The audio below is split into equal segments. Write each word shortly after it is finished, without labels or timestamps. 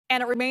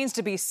And it remains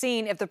to be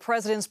seen if the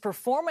president's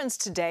performance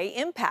today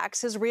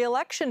impacts his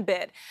reelection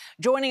bid.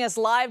 Joining us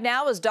live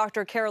now is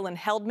Dr. Carolyn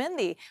Heldman,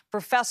 the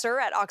professor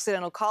at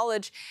Occidental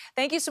College.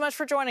 Thank you so much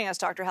for joining us,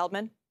 Dr.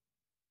 Heldman.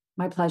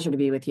 My pleasure to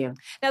be with you.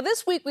 Now,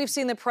 this week, we've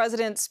seen the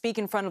president speak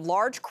in front of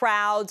large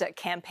crowds at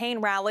campaign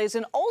rallies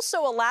and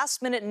also a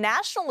last-minute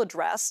national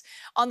address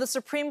on the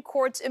Supreme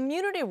Court's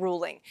immunity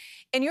ruling.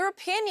 In your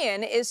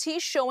opinion, is he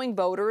showing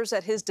voters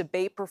that his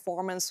debate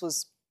performance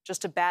was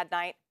just a bad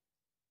night?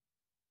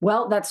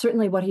 Well, that's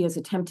certainly what he is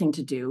attempting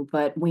to do,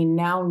 but we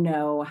now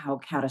know how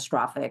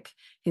catastrophic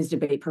his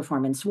debate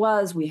performance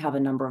was. We have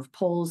a number of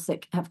polls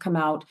that have come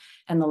out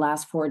in the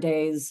last 4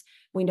 days.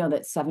 We know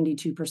that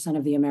 72%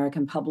 of the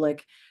American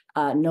public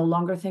no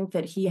longer think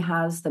that he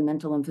has the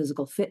mental and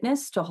physical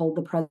fitness to hold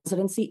the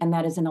presidency. And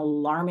that is an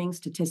alarming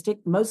statistic,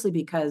 mostly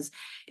because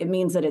it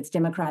means that it's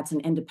Democrats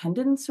and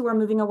independents who are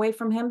moving away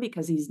from him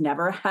because he's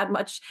never had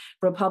much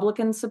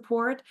Republican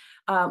support.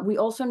 We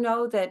also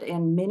know that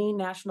in many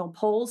national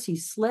polls, he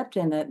slipped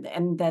and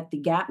that the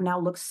gap now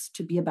looks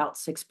to be about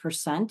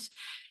 6%.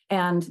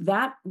 And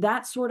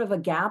that sort of a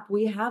gap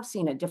we have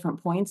seen at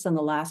different points in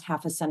the last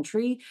half a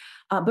century,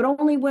 but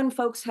only when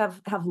folks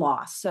have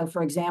lost. So,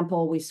 for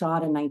example, we saw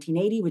it in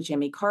 1980 with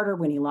Jimmy Carter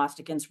when he lost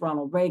against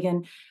Ronald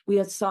Reagan.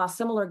 We saw a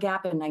similar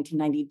gap in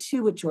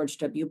 1992 with George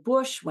W.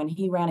 Bush when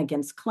he ran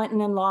against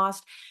Clinton and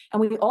lost.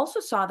 And we also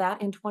saw that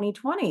in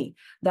 2020,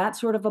 that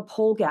sort of a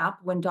poll gap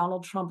when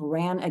Donald Trump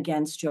ran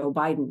against Joe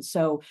Biden.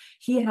 So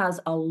he has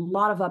a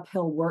lot of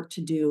uphill work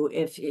to do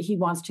if he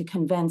wants to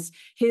convince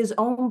his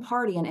own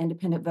party and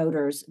independent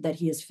voters that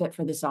he is fit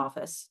for this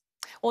office.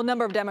 Well, a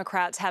number of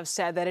Democrats have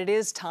said that it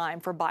is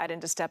time for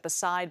Biden to step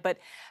aside. But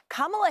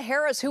Kamala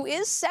Harris, who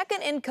is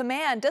second in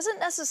command, doesn't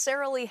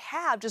necessarily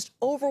have just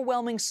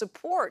overwhelming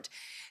support.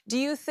 Do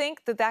you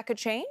think that that could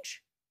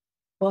change?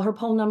 Well, her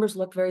poll numbers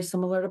look very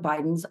similar to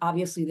Biden's.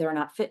 Obviously, they're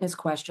not fitness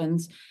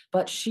questions,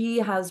 but she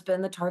has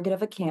been the target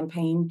of a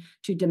campaign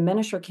to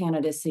diminish her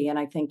candidacy. And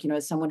I think,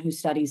 as someone who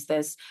studies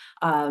this,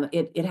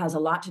 it has a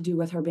lot to do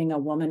with her being a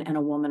woman and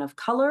a woman of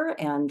color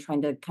and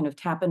trying to kind of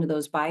tap into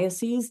those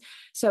biases.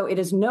 So it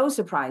is no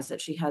surprise that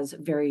she has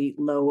very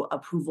low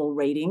approval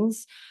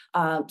ratings.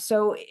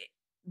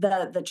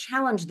 The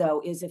challenge,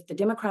 though, is if the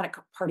Democratic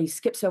Party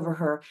skips over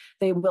her,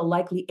 they will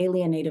likely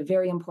alienate a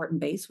very important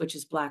base, which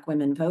is Black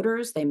women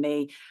voters. They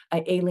may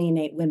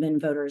alienate women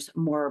voters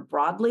more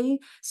broadly.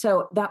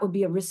 So that would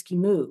be a risky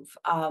move.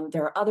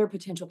 There are other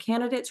potential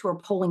candidates who are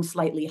polling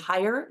slightly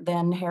higher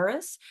than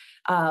Harris.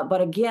 But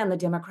again, the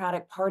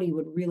Democratic Party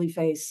would really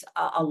face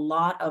a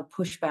lot of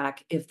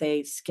pushback if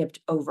they skipped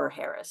over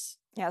Harris.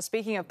 Yeah,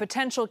 speaking of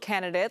potential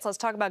candidates, let's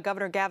talk about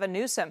Governor Gavin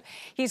Newsom.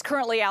 He's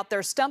currently out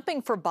there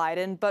stumping for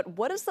Biden, but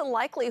what is the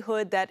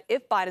likelihood that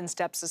if Biden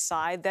steps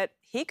aside, that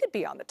he could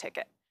be on the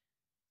ticket?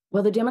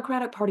 Well, the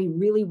Democratic Party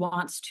really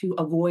wants to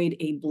avoid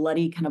a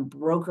bloody kind of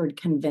brokered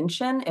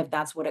convention, if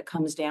that's what it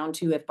comes down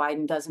to, if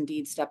Biden does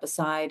indeed step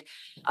aside.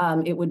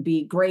 It would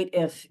be great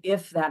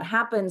if that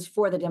happens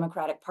for the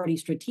Democratic Party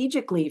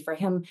strategically, for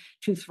him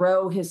to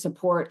throw his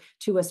support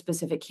to a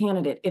specific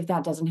candidate. If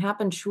that doesn't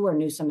happen, sure,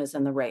 Newsom is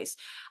in the race.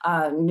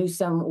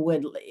 Newsom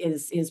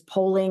is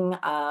polling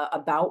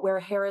about where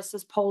Harris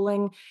is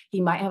polling. He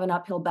might have an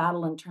uphill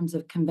battle in terms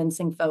of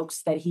convincing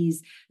folks that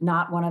he's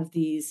not one of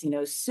these,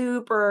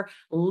 super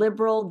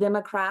liberal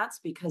Democrats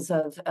because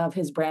of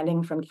his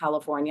branding from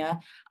California.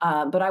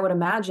 But I would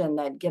imagine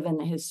that given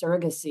his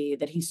surrogacy,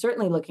 that he's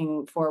certainly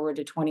looking forward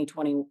to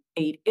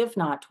 2028, if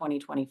not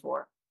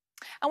 2024.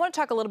 I want to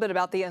talk a little bit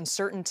about the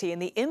uncertainty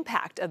and the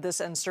impact of this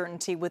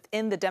uncertainty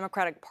within the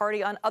Democratic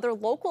Party on other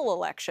local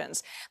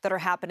elections that are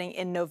happening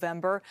in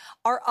November.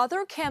 Are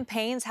other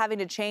campaigns having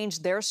to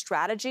change their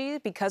strategy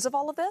because of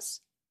all of this?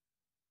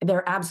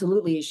 They're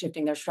absolutely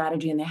shifting their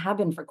strategy, and they have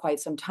been for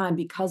quite some time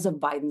because of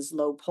Biden's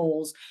low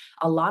polls.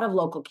 A lot of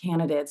local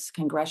candidates,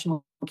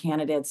 congressional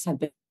candidates, have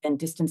been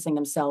distancing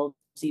themselves,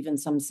 even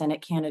some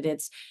Senate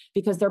candidates,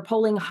 because they're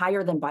polling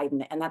higher than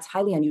Biden, and that's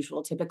highly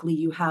unusual. Typically,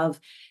 you have,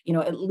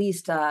 at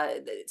least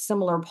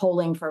similar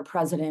polling for a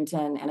president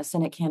and a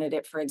Senate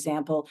candidate, for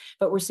example,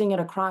 but we're seeing it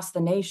across the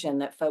nation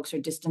that folks are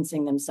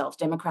distancing themselves.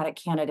 Democratic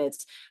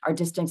candidates are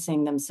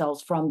distancing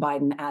themselves from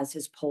Biden as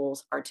his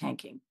polls are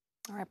tanking.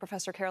 All right,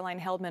 Professor Caroline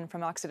Heldman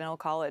from Occidental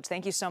College.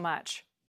 Thank you so much.